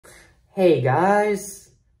Hey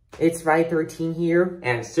guys, it's Ride13 here.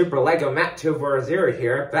 And Super Lego Matt 240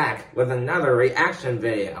 here, back with another reaction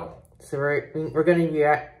video. So we're gonna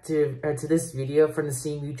react to this video from the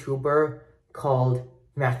same YouTuber called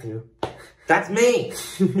Matthew. That's me!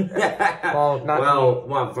 Well, not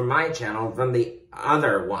me. Well, from my channel, from the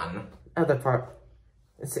other one. Other part.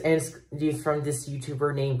 It's from this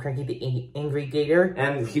YouTuber named Cranky The Angry Gator.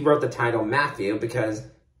 And he wrote the title Matthew because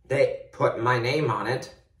they put my name on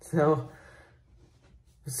it. So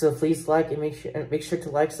please like and make sure to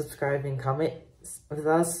like, subscribe, and comment with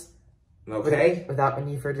us. Okay. Without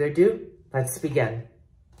any further ado, let's begin.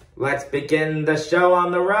 Let's begin the show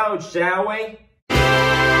on the road, shall we?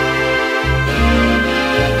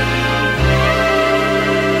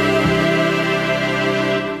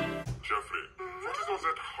 Jeffrey, what is all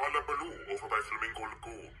that hullabaloo over by Flamingo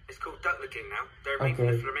Lagoon? It's called duck looking now. They're making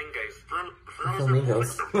the flamingos.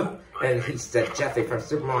 Flamingos. And he said Jeffy from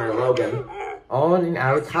Super Mario Logan. Oh, and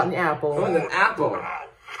I was caught an apple. Oh, an apple.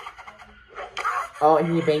 Oh,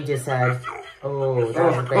 and he banged his head. Oh, that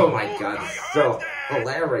was a bang. Oh my god, so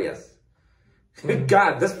hilarious.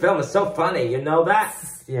 God, this film is so funny, you know that?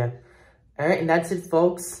 Yeah. Alright, and that's it,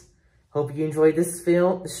 folks. Hope you enjoyed this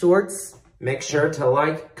film, the shorts. Make sure to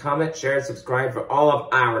like, comment, share, subscribe for all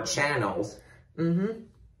of our channels. And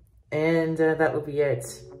that will be it.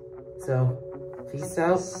 So, peace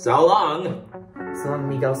out. So long. So long,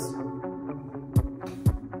 amigos.